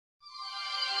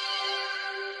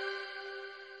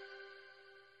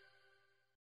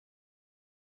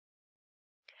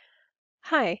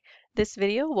Hi, this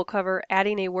video will cover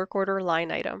adding a work order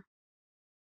line item.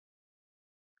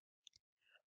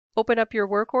 Open up your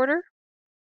work order.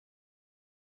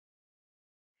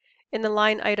 In the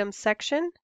line items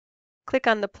section, click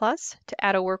on the plus to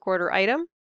add a work order item.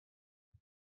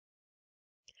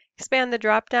 Expand the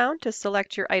drop-down to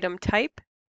select your item type.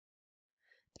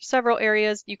 There's several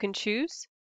areas you can choose.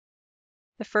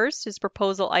 The first is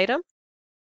proposal item.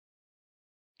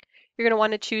 You're going to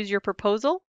want to choose your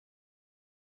proposal.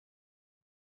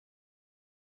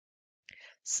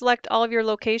 Select all of your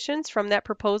locations from that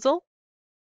proposal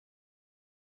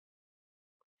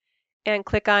and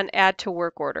click on Add to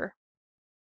Work Order.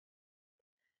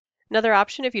 Another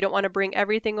option, if you don't want to bring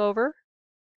everything over,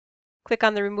 click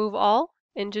on the Remove All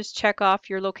and just check off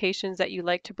your locations that you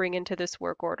like to bring into this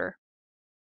work order.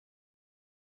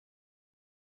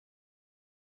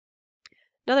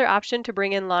 Another option to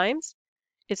bring in lines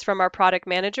is from our product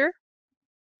manager.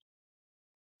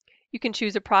 You can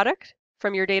choose a product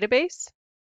from your database.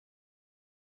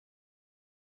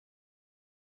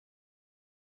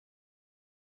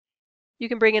 You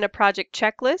can bring in a project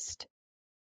checklist.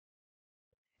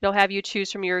 It'll have you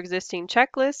choose from your existing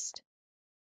checklist.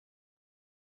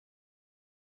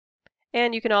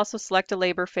 And you can also select a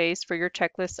labor phase for your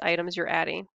checklist items you're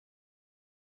adding.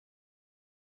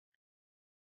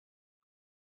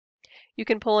 You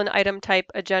can pull an item type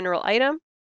a general item,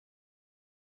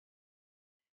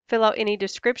 fill out any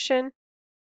description,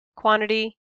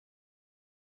 quantity,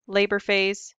 labor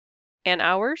phase, and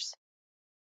hours.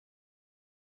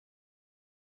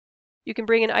 You can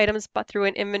bring in items through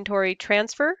an inventory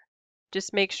transfer.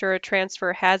 Just make sure a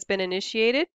transfer has been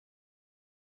initiated.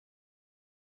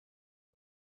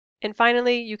 And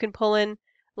finally, you can pull in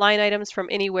line items from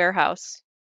any warehouse.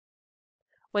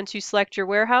 Once you select your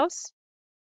warehouse,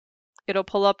 it'll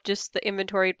pull up just the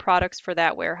inventoried products for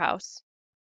that warehouse.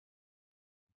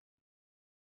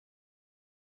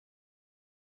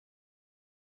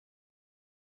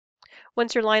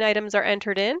 Once your line items are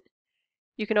entered in,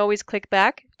 you can always click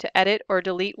back to edit or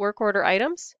delete work order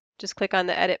items. Just click on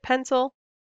the edit pencil.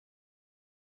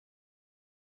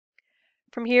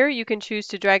 From here, you can choose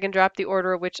to drag and drop the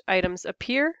order of which items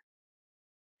appear.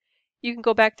 You can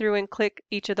go back through and click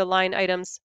each of the line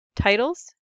items'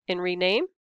 titles and rename.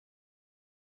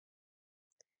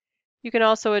 You can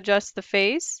also adjust the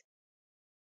phase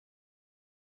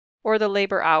or the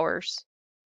labor hours.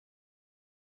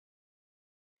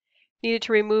 Needed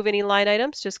to remove any line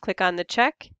items, just click on the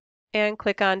check and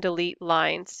click on Delete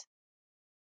Lines.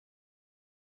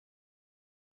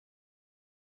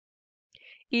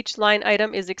 Each line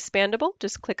item is expandable.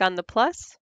 Just click on the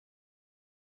plus.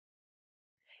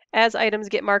 As items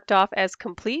get marked off as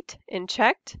complete and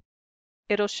checked,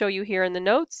 it'll show you here in the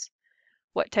notes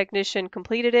what technician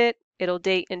completed it. It'll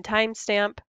date and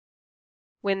timestamp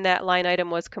when that line item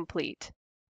was complete.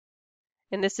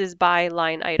 And this is by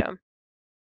line item.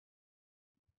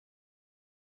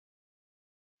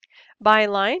 By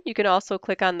line, you can also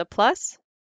click on the plus.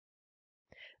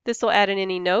 This will add in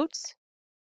any notes.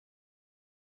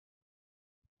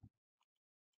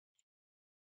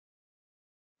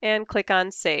 And click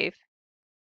on Save.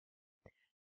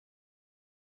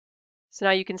 So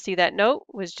now you can see that note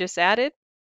was just added.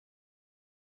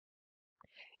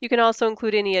 You can also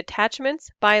include any attachments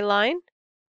by line.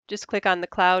 Just click on the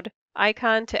cloud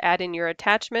icon to add in your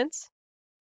attachments.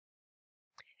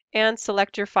 And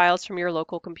select your files from your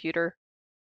local computer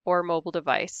or mobile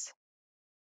device.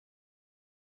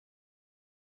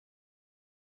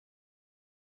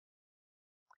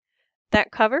 That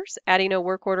covers adding a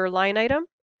work order line item.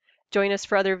 Join us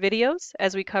for other videos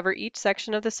as we cover each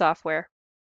section of the software.